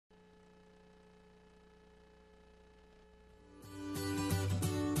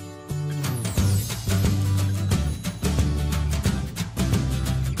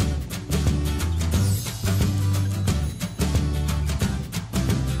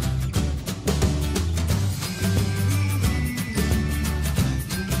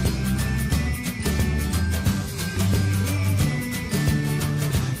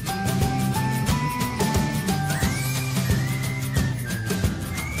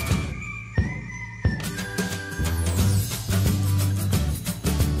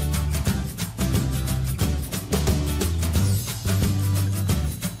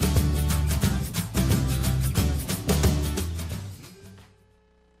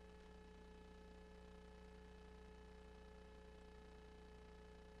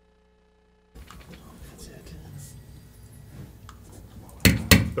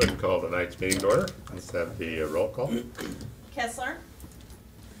go ahead and call tonight's meeting to order. Let's have the roll call. Kessler.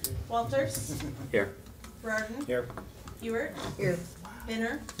 Walters. Here. Rarden. Here. Ewert. Here.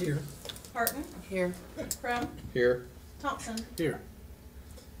 Benner. Here. Parton. Here. Crum. Here. Thompson. Here.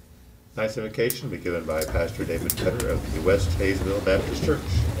 Tonight's invocation will be given by Pastor David Cutter of the West Haysville Baptist Church.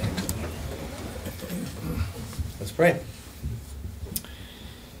 Let's pray.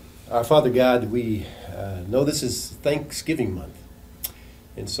 Our Father God, we know this is Thanksgiving month,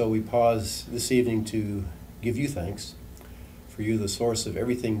 and so we pause this evening to give you thanks, for you the source of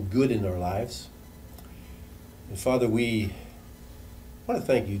everything good in our lives. And Father, we want to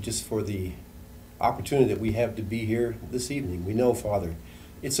thank you just for the opportunity that we have to be here this evening. We know, Father,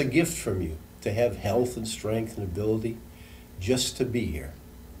 it's a gift from you to have health and strength and ability just to be here.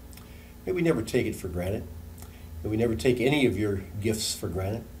 May we never take it for granted. May we never take any of your gifts for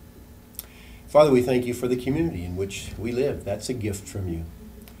granted. Father, we thank you for the community in which we live. That's a gift from you.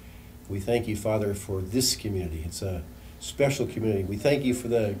 We thank you, Father, for this community. It's a special community. We thank you for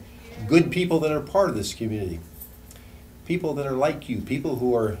the good people that are part of this community. People that are like you, people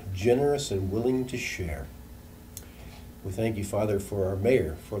who are generous and willing to share. We thank you, Father, for our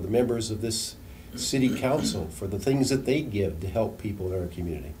mayor, for the members of this city council, for the things that they give to help people in our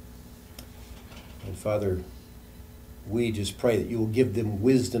community. And Father, we just pray that you will give them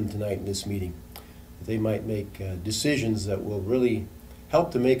wisdom tonight in this meeting, that they might make decisions that will really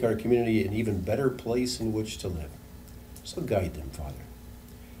help to make our community an even better place in which to live. So guide them, Father.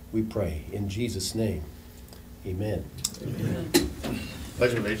 We pray in Jesus' name. Amen. Amen.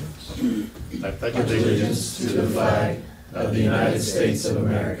 Pledge allegiance. I pledge allegiance to the flag of the United States of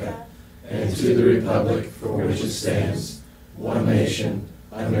America and to the republic for which it stands, one nation,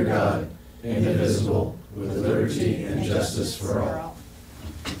 under God, indivisible, with liberty and justice for all.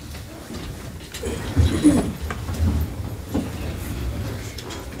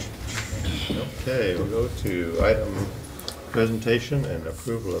 Okay, we'll go to item presentation and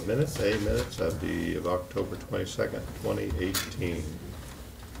approval of minutes, minutes of October 22nd, 2018.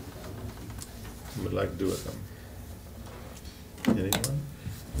 Who would like to do with them? Anyone?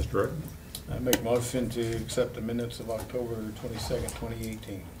 Mr. Rudden? I make a motion to accept the minutes of October 22nd,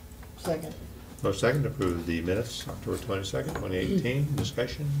 2018. Second. No second to approve the minutes, October 22nd, 2018.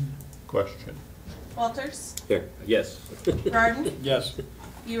 Discussion? Question? Walters. Here. Yes. Rarden. Yes.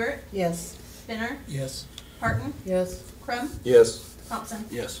 Ewert. Yes. Benner. Yes. Parton. Yes. Crum. Yes. Thompson.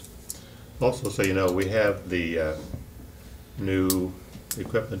 Yes. Also, so you know, we have the new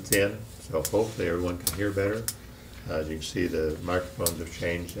equipment in, so hopefully everyone can hear better. As you can see, the microphones have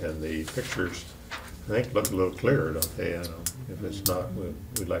changed and the pictures, I think, look a little clearer, don't they? I don't know. If it's not,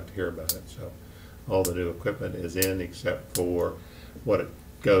 we'd like to hear about it. So all the new equipment is in except for what it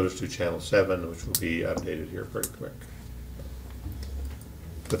goes to channel 7, which will be updated here pretty quick.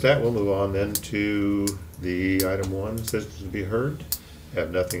 With that, we'll move on then to the item 1, citizens to be heard.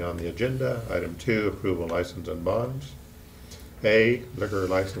 Have nothing on the agenda. Item 2, approval license and bonds. A, liquor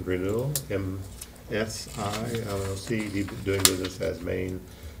license renewal, MSI LLC, doing business as Main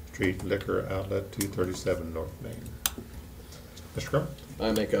Street Liquor Outlet, 237 North Main. Mr. Crum?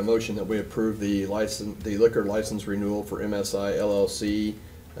 I make a motion that we approve the liquor license renewal for MSI LLC,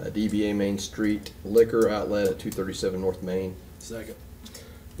 DBA Main Street Liquor Outlet at 237 North Main. Second.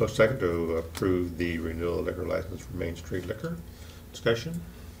 No second to approve the renewal of liquor license for Main Street Liquor. Discussion?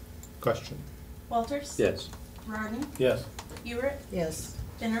 Question? Walters. Yes. Rarden. Yes. Ewert. Yes.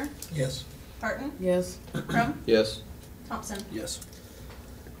 Benner. Yes. Parton. Yes. Crum. Yes. Thompson. Yes.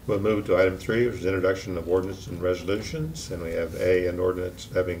 We'll move to item 3, which is introduction of ordinance and resolutions. And we have A, an ordinance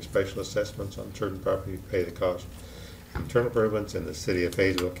having special assessments on certain property to pay the cost of internal improvements in the city of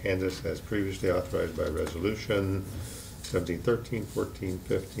Haysville, Kansas, as previously authorized by resolution 1713, 14,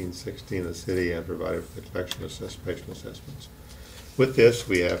 15, 16 of the city, and provided for the collection of special assessments. With this,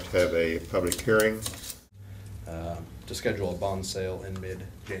 we have to have a public hearing. To schedule a bond sale in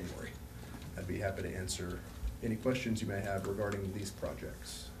mid-January. I'd be happy to answer any questions you may have regarding these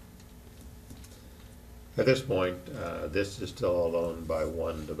projects. At this point, this is still all owned by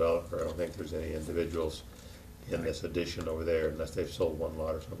one developer. I don't think there's any individuals in this addition over there unless they've sold one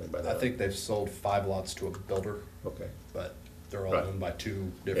lot or something by now. I think they've sold 5 lots to a builder. Okay. But they're all Right. owned by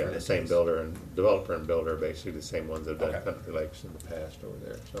 2 different Yeah, the entities. same builder and developer and builder are basically the same ones that have done Okay. Country Lakes in the past over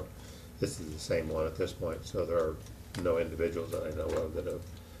there. So this is the same one at this point. So there are no individuals that I know of that have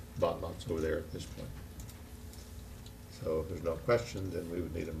bought lots over there at this point. So if there's no questions, then we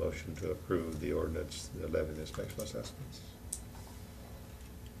would need a motion to approve the ordinance levying the special assessments.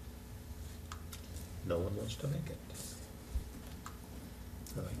 No one wants to make it.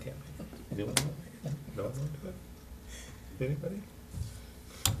 No, I can't make it. Anyone want to make it? No one want to do it? Anybody?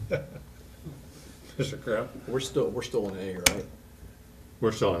 Mr. Crowe? We're still in A, right?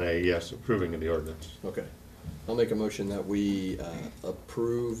 We're still on A, yes, approving of the ordinance. Okay. I'll make a motion that we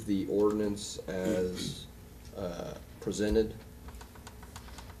approve the ordinance as presented.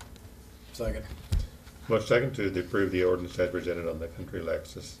 Second. Motion second to approve the ordinance as presented on the country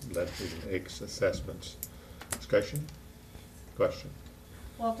Lexus Lakes assessments. Discussion? Question?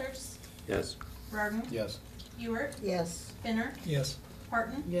 Walters? Yes. Burden? Yes. Ewart? Yes. Spinner? Yes.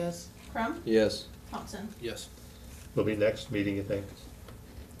 Parton? Yes. Crump? Yes. Thompson? Yes. Will be next meeting, you think?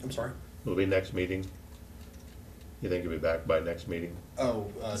 I'm sorry? Will be next meeting? You think you'll be back by next meeting? Oh,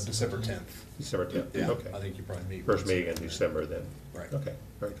 December 10th. December 10th? Yeah, Okay. I think you probably meet. First once. meeting in December then? Right. Okay,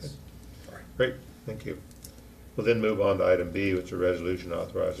 very good. Sorry. Great, thank you. We'll then move on to item B, which is a resolution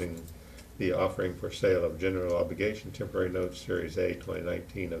authorizing the offering for sale of general obligation temporary notes, Series A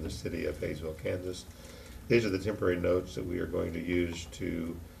 2019 of the city of Haysville, Kansas. These are the temporary notes that we are going to use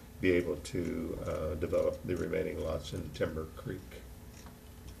to be able to develop the remaining lots in Timber Creek.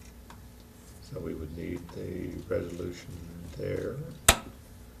 So we would need the resolution there.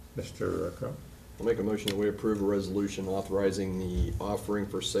 Mr. Crump? I'll make a motion that we approve a resolution authorizing the offering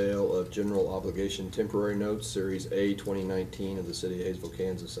for sale of general obligation temporary notes, Series A 2019 of the city of Haysville,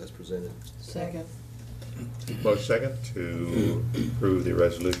 Kansas, as presented. Second. Motion second to approve the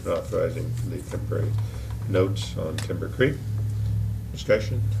resolution authorizing the temporary notes on Timber Creek.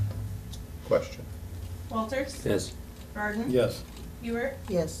 Discussion? Question? Walters? Yes. Burden? Yes. Ewart?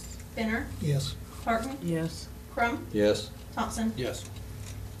 Yes. Spinner? Yes. Parton? Yes. Crump? Yes. Thompson? Yes.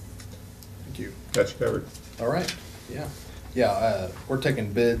 Thank you. Got you covered. All right, yeah. Yeah, we're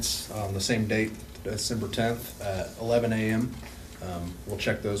taking bids on the same date, December 10th at 11 a.m. We'll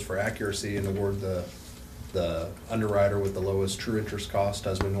check those for accuracy and award the underwriter with the lowest true interest cost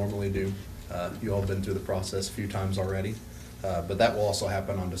as we normally do. You all have been through the process a few times already, but that will also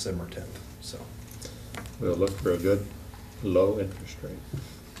happen on December 10th, so. We'll look for a good low interest rate.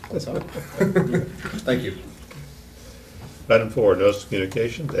 Let's hope. Thank you. Item 4, notice of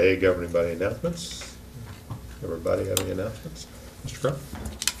communications. A, governing body announcements. Everybody have any announcements? Mr. Crump?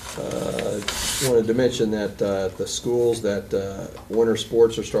 Wanted to mention that the schools that winter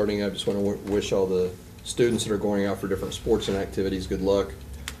sports are starting up, just want to wish all the students that are going out for different sports and activities good luck.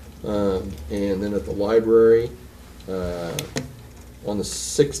 And then at the library, on the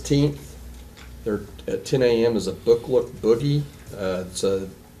 16th, there at 10 a.m. is a book look boogie. It's a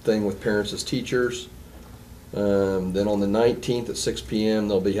thing with parents as teachers. Then on the 19th at 6 p.m.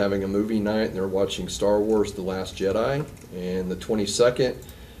 they'll be having a movie night and they're watching Star Wars The Last Jedi. And the 22nd,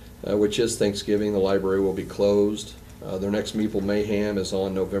 which is Thanksgiving, the library will be closed. Their next Meeple Mayhem is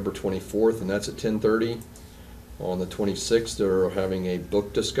on November 24th and that's at 10:30. On the 26th they're having a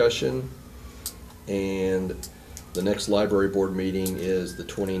book discussion. And the next library board meeting is the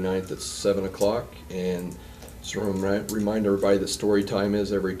 29th at 7 o'clock. And just remind everybody that story time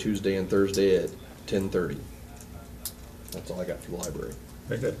is every Tuesday and Thursday at 10:30. That's all I got for the library.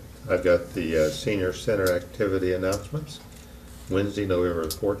 Very good. I've got the senior center activity announcements. Wednesday, November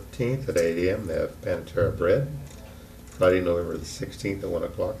 14th at 8 a.m. they have Panatera bread. Friday, November the 16th at 1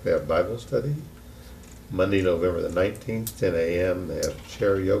 o'clock they have Bible study. Monday, November the 19th, 10 a.m. they have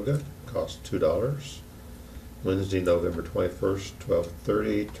chair yoga, costs $2. Wednesday, November 21st,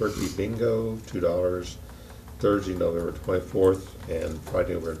 12:30, turkey bingo, $2. Thursday, November 24th, and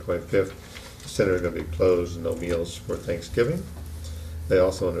Friday, November 25th, the center is going to be closed and no meals for Thanksgiving. They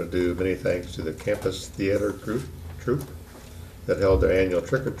also want to do many thanks to the campus theater troupe that held their annual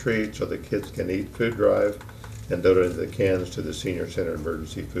trick-or-treat so the kids can eat food drive and donated the cans to the Senior Center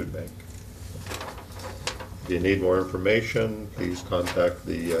Emergency Food Bank. If you need more information, please contact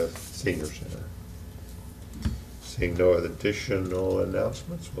the Senior Center. Seeing no other additional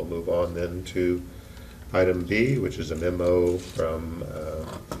announcements, we'll move on then to item B, which is a memo from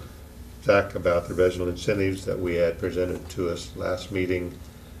Zach about the regional incentives that we had presented to us last meeting,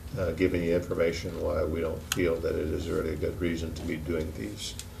 giving you information why we don't feel that it is really a good reason to be doing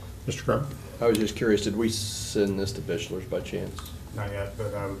these. Mr. Crump? I was just curious, did we send this to Bischler's by chance? Not yet,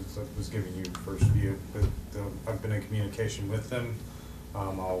 but I was giving you first view, but I've been in communication with them.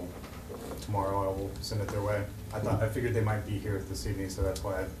 Tomorrow I will send it their way. I figured they might be here this evening, so that's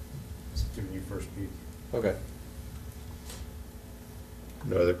why I was giving you first view. Okay.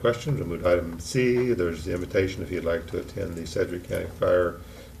 No other questions? We'll move to item C. There's the invitation if you'd like to attend the Sedgwick County Fire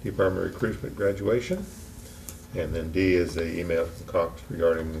Department recruitment graduation. And then D is the email from Cox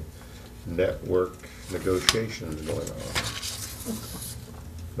regarding network negotiations going on.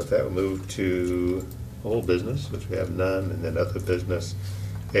 With that, we'll move to old business, which we have none, and then other business.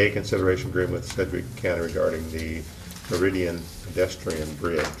 A, consideration agreement with Sedgwick County regarding the Meridian pedestrian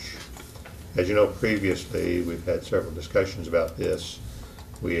bridge. As you know, previously, we've had several discussions about this.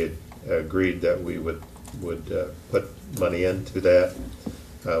 We had agreed that we would put money into that.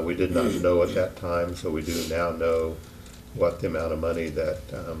 We did not know at that time, so we do now know what the amount of money that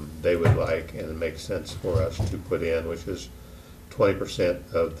they would like, and it makes sense for us to put in, which is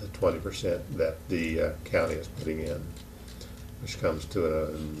 20% of the 20% that the county is putting in, which comes to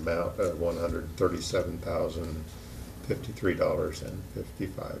an amount of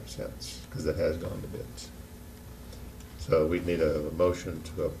 $137,053.55, because it has gone to bids. So we need a motion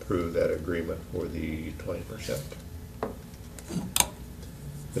to approve that agreement for the 20%.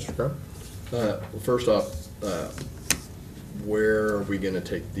 Mr. Crum? Well, first off, where are we gonna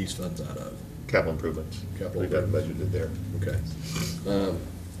take these funds out of? Capital improvements. Capital We got improvements. budgeted there. Okay.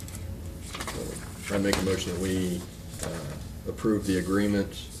 I make a motion that we approve the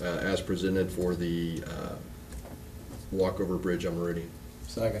agreement as presented for the walkover bridge on Meridian.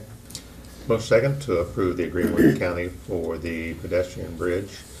 Second. Most second to approve the agreement with the county for the pedestrian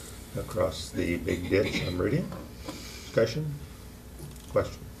bridge across the big ditch on Meridian. Discussion?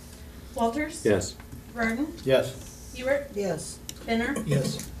 Question? Walters? Yes. Burton? Yes. Ewart? Yes. Benner?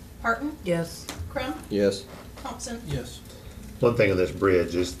 Yes. Parton? Yes. Crum? Yes. Thompson? Yes. One thing on this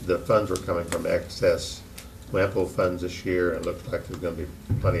bridge is the funds were coming from excess WAMPO funds this year, and it looks like there's gonna be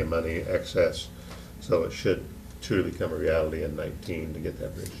plenty of money excess. So it should truly become a reality in 19 to get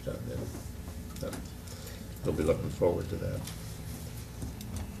that bridge done. And we'll be looking forward to that.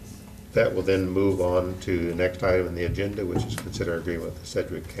 That will then move on to the next item in the agenda, which is consider agreement with the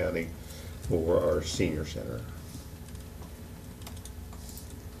Sedgwick County for our senior center.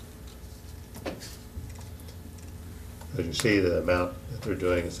 As you see, the amount that they're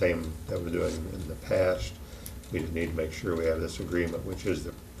doing, the same that we're doing in the past. We just need to make sure we have this agreement, which is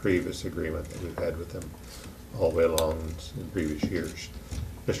the previous agreement that we've had with them all the way along in previous years.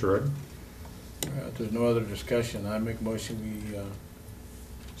 Mr. Roden? If there's no other discussion, I make a motion we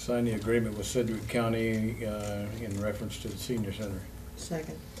sign the agreement with Sedgwick County in reference to the senior center.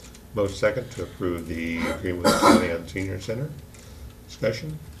 Second. Most second to approve the agreement with the county on senior center.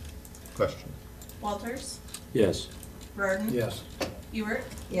 Discussion? Question? Walters? Yes. Burton? Yes. Ewart?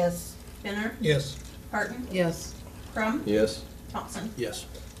 Yes. Benner? Yes. Parton? Yes. Crum? Yes. Thompson? Yes.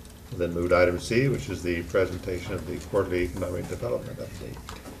 We'll then move to item C, which is the presentation of the quarterly economic development update.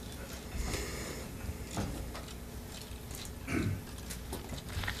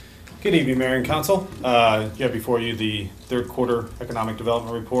 Good evening, Mayor and Council. You have before you the third quarter economic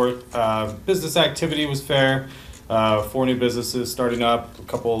development report. Business activity was fair. 4 new businesses starting up, a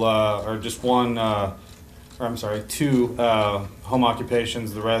couple, or just one, or I'm sorry, 2 home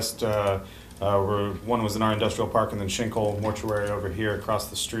occupations. The rest one was in our industrial park, and then Schinkel Mortuary over here across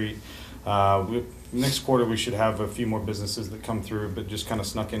the street. Next quarter, we should have a few more businesses that come through, but just kind of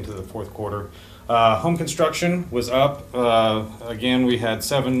snuck into the fourth quarter. Home construction was up. Again, we had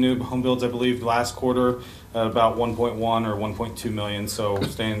 7 new home builds, I believe, last quarter, about 1.1 or 1.2 million. So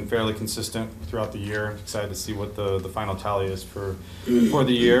staying fairly consistent throughout the year. Excited to see what the final tally is for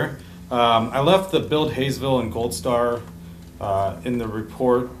the year. I left the Build Haysville and Gold Star in the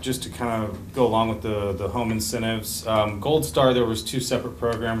report just to kind of go along with the home incentives. Gold Star, there was 2 separate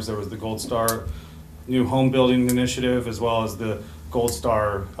programs. There was the Gold Star New Home Building Initiative, as well as the Gold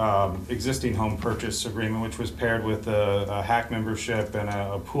Star existing home purchase agreement, which was paired with a hack membership and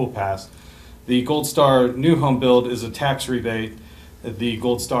a pool pass. The Gold Star New Home Build is a tax rebate. The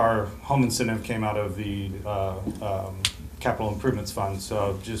Gold Star Home Incentive came out of the Capital Improvements Fund,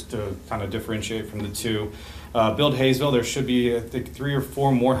 so just to kind of differentiate from the 2. Build Haysville, there should be, I think, 3 or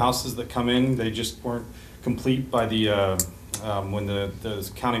 4 more houses that come in. They just weren't complete by the when the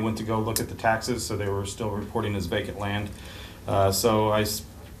county went to go look at the taxes, so they were still reporting as vacant land. So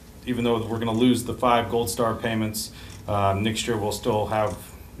even though we're going to lose the 5 Gold Star payments, next year we'll still have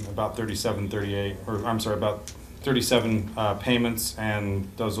about 37 payments, and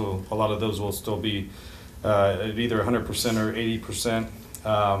a lot of those will still be at either 100% or 80%.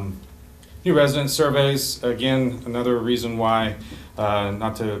 New resident surveys, again, another reason why,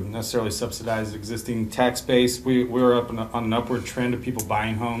 not to necessarily subsidize existing tax base, we're up on an upward trend of people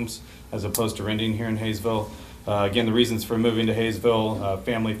buying homes as opposed to renting here in Haysville. Again, the reasons for moving to Haysville,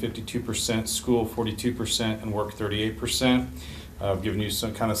 family 52%, school 42%, and work 38%. I've given you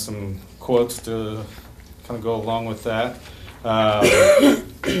some quotes to kind of go along with that.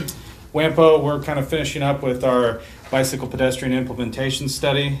 WAMPO, we're kind of finishing up with our bicycle pedestrian implementation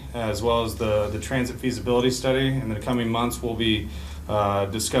study, as well as the transit feasibility study. In the coming months, we'll be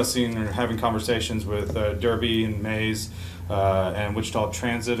discussing or having conversations with Derby and Mays and Wichita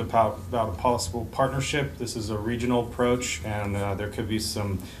Transit about a possible partnership. This is a regional approach, and there could be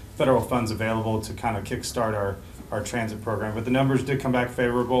some federal funds available to kind of kickstart our transit program. But the numbers did come back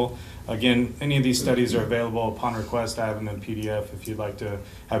favorable. Again, any of these studies are available upon request. I have them in PDF if you'd like to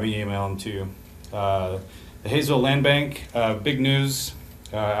have me email them to you. The Haysville Land Bank, big news.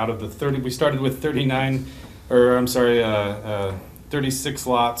 Out of the 30, we started with 36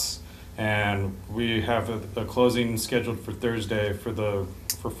 lots, and we have a closing scheduled for Thursday for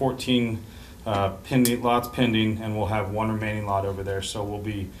 14 lots pending, and we'll have one remaining lot over there. So we'll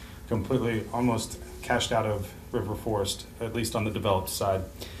be completely almost cashed out of River Forest, at least on the developed side.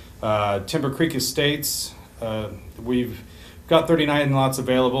 Timber Creek Estates, we've got 39 lots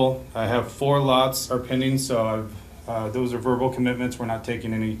available. I have 4 lots are pending, so those are verbal commitments. We're not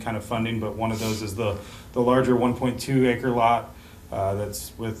taking any kind of funding, but one of those is the larger 1.2 acre lot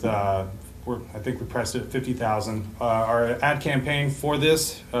that's with, I think we priced it at $50,000. Our ad campaign for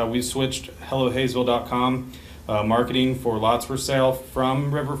this, we switched HelloHaysville.com marketing for lots for sale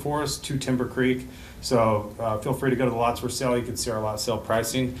from River Forest to Timber Creek. So feel free to go to the lots for sale. You can see our lot sale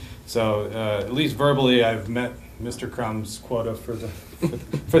pricing. So at least verbally, I've met Mr. Crumb's quota for the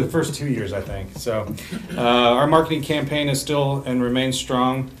first 2 years, I think. So our marketing campaign is still and remains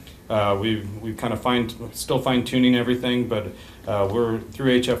strong. We've kind of still fine tuning everything, but we're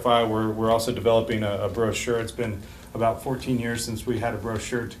through HFI. We're also developing a brochure. It's been about 14 years since we had a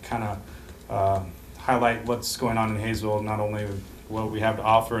brochure to kind of highlight what's going on in Haysville, not only what we have to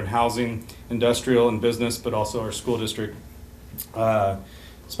offer in housing, industrial, and business, but also our school district.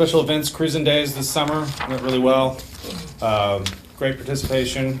 Special events, cruising days this summer went really well. Great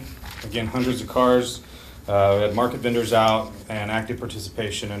participation. Again, hundreds of cars. We had market vendors out and active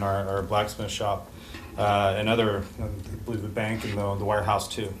participation in our blacksmith shop and other, I believe the bank and the warehouse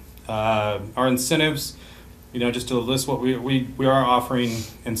too. Our incentives, just to list what we are offering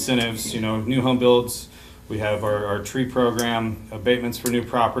incentives, new home builds. We have our tree program, abatements for new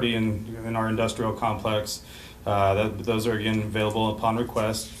property in our industrial complex. Those are again available upon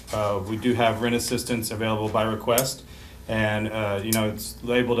request. We do have rent assistance available by request, and it's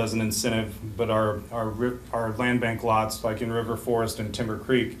labeled as an incentive. But our land bank lots, like in River Forest and Timber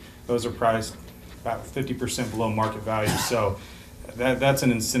Creek, those are priced about 50% below market value. So that's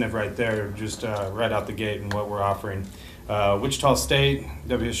an incentive right there, just right out the gate in what we're offering. Wichita State,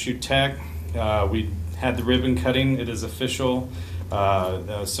 WSU Tech, we had the ribbon cutting. It is official.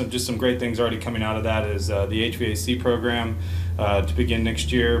 Just some great things already coming out of that is the HVAC program to begin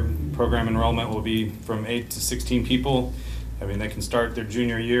next year. Program enrollment will be from 8 to 16 people. I mean, they can start their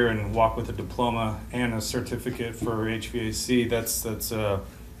junior year and walk with a diploma and a certificate for HVAC. That's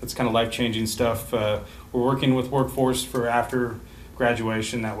kind of life-changing stuff. We're working with Workforce for after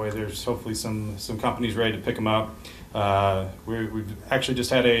graduation. That way there's hopefully some companies ready to pick them up. We've actually just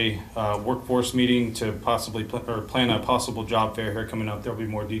had a workforce meeting to possibly plan a possible job fair here coming up. There'll be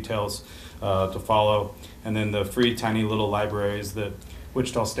more details to follow. And then the free tiny little libraries that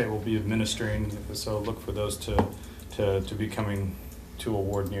Wichita State will be administering. So look for those to be coming to a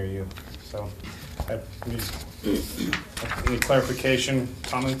ward near you. So any clarification,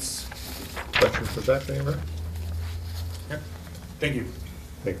 comments? Questions for Zach, Amber? Yep. Thank you.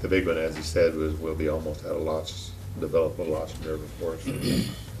 I think the big one, as he said, was we'll be almost out of lots, developable lots in River Forest.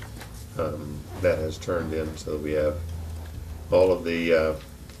 That has turned in, so we have all of the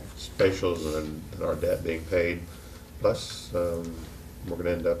spatials and our debt being paid. Plus, we're going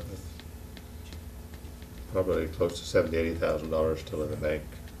to end up with probably close to $70,000-$80,000 still in the bank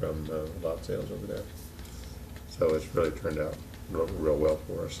from lot sales over there. So it's really turned out real well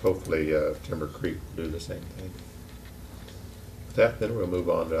for us. Hopefully, Timber Creek will do the same thing. With that, then we'll move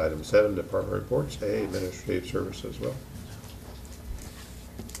on to item 7, department reports. Administrative services as well.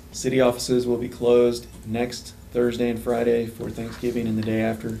 City offices will be closed next Thursday and Friday for Thanksgiving and the day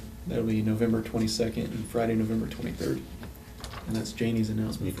after. That'll be November 22nd and Friday, November 23rd. And that's Janie's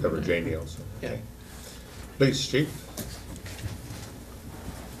announcement. You covered Janie also. Yeah. Okay. Please, Chief.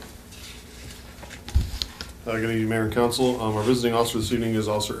 Good evening, Mayor and Council. Our visiting officer this evening is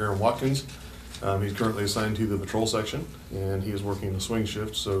Officer Aaron Watkins. He's currently assigned to the patrol section, and he is working the swing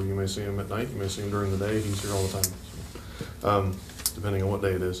shift, so you may see him at night, you may see him during the day. He's here all the time, so, depending on what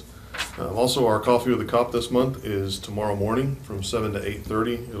day it is. Also, our Coffee with the Cop this month is tomorrow morning from 7 to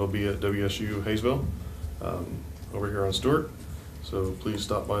 8:30. It'll be at WSU Haysville over here on Stewart. So please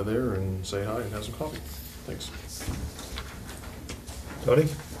stop by there and say hi and have some coffee. Thanks. Tony?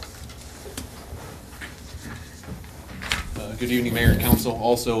 Good evening, Mayor and Council.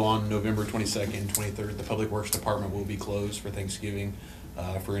 Also on November 22nd, 23rd, the Public Works Department will be closed for Thanksgiving.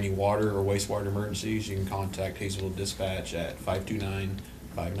 For any water or wastewater emergencies, you can contact Haysville Dispatch at 529-5912.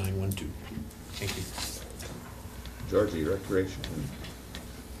 Thank you. Georgie, Recreation.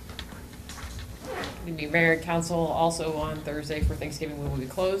 Good evening, Mayor and Council. Also on Thursday for Thanksgiving, we will be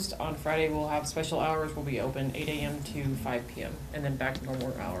closed. On Friday, we'll have special hours. We'll be open 8 a.m. to 5 p.m. and then back to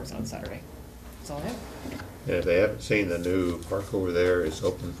normal hours on Saturday. That's all I have. And if they haven't seen the new park over there, it's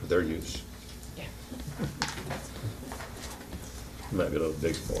open for their use. Yeah. It might be a little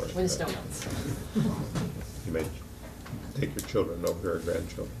big for it. When the snow melts. You may take your children over, or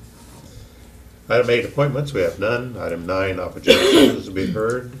grandchildren. Item 8, appointments, we have none. Item 9, opportunities to be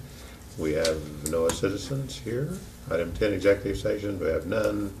heard. We have no citizens here. Item 10, executive session, we have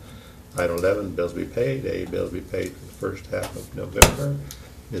none. Item 11, bills be paid. Bills be paid for the first half of November.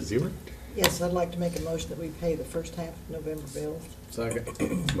 Ms. Ewert? Yes, I'd like to make a motion that we pay the first half of November bills.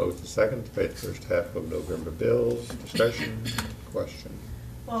 Second. Motion second to pay the first half of November bills. Discussion, question.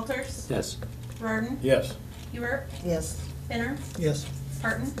 Walters? Yes. Burden? Yes. Hubert? Yes. Benner? Yes.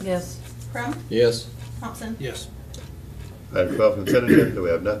 Parton? Yes. Crum? Yes. Thompson? Yes. Item 12, consent agenda, we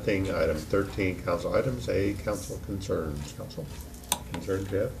have nothing. Item 13, council items. Council concerns. Council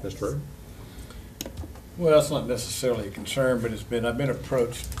concerns, you have, Mr. Burden? Well, it's not necessarily a concern, but I've been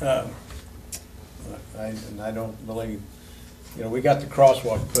approached, and I don't believe, we got the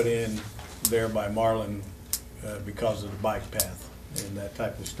crosswalk put in there by Marlin because of the bike path and that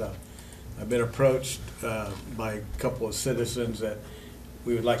type of stuff. I've been approached by a couple of citizens that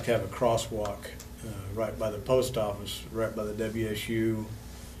we would like to have a crosswalk right by the post office, right by the WSU,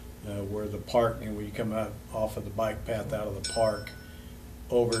 where the park, and where you come out off of the bike path out of the park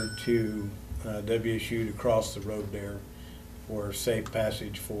over to WSU to cross the road there for safe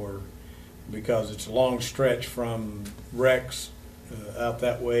passage because it's a long stretch from Rex out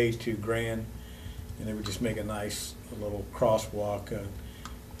that way to Grand, and it would just make a nice little crosswalk.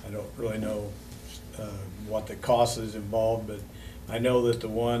 I don't really know what the cost is involved, but I know that the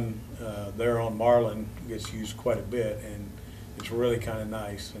one there on Marlin gets used quite a bit, and it's really kind of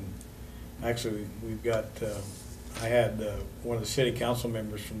nice. And actually, we've got, I had one of the city council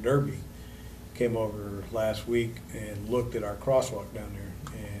members from Derby came over last week and looked at our crosswalk down there,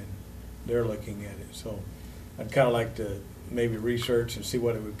 and they're looking at it. So I'd kind of like to maybe research and see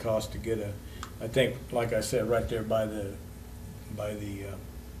what it would cost to get I think, like I said, right there by the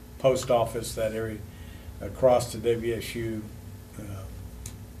post office, that area, across the WSU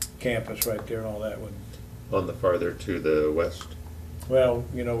campus right there and all that one. On the farther to the west. Well,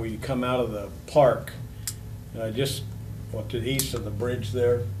 where you come out of the park, just to the east of the bridge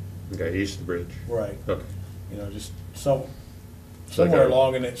there. Okay, east of the bridge. Right. Okay. Just somewhere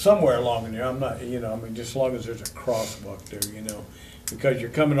along in it, somewhere along in there. I'm not, just as long as there's a crosswalk there, because you're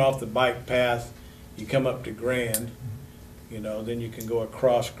coming off the bike path, you come up to Grand, then you can go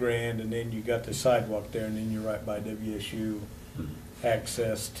across Grand, and then you got the sidewalk there, and then you're right by WSU,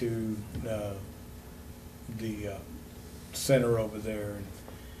 access to the center over there, and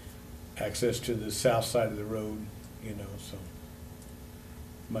access to the south side of the road, so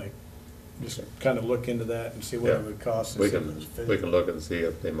might just kind of look into that and see what it would cost. We can look and see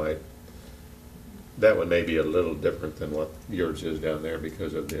if they might. That one may be a little different than what yours is down there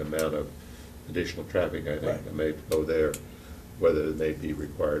because of the amount of additional traffic, I think, that may go there, whether it may be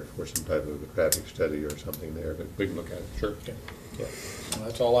required for some type of a traffic study or something there, but we can look at it, sure. Okay. Yeah. Well,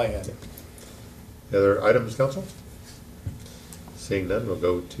 that's all I had. Other items, council? Seeing none, we'll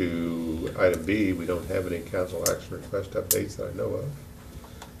go to item B. We don't have any council action request updates that I know of.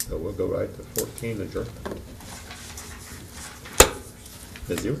 So we'll go right to 14, adjournment.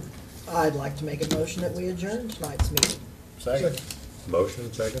 Ms. Ewert? I'd like to make a motion that we adjourn tonight's meeting. Second.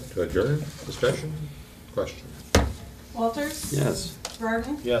 Motion second to adjourn. Discussion? Question? Walters? Yes.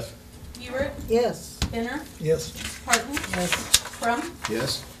 Burden? Yes. Hubert? Yes. Benner? Yes. Parton? Yes. Crum?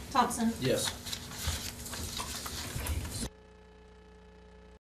 Yes. Thompson? Yes.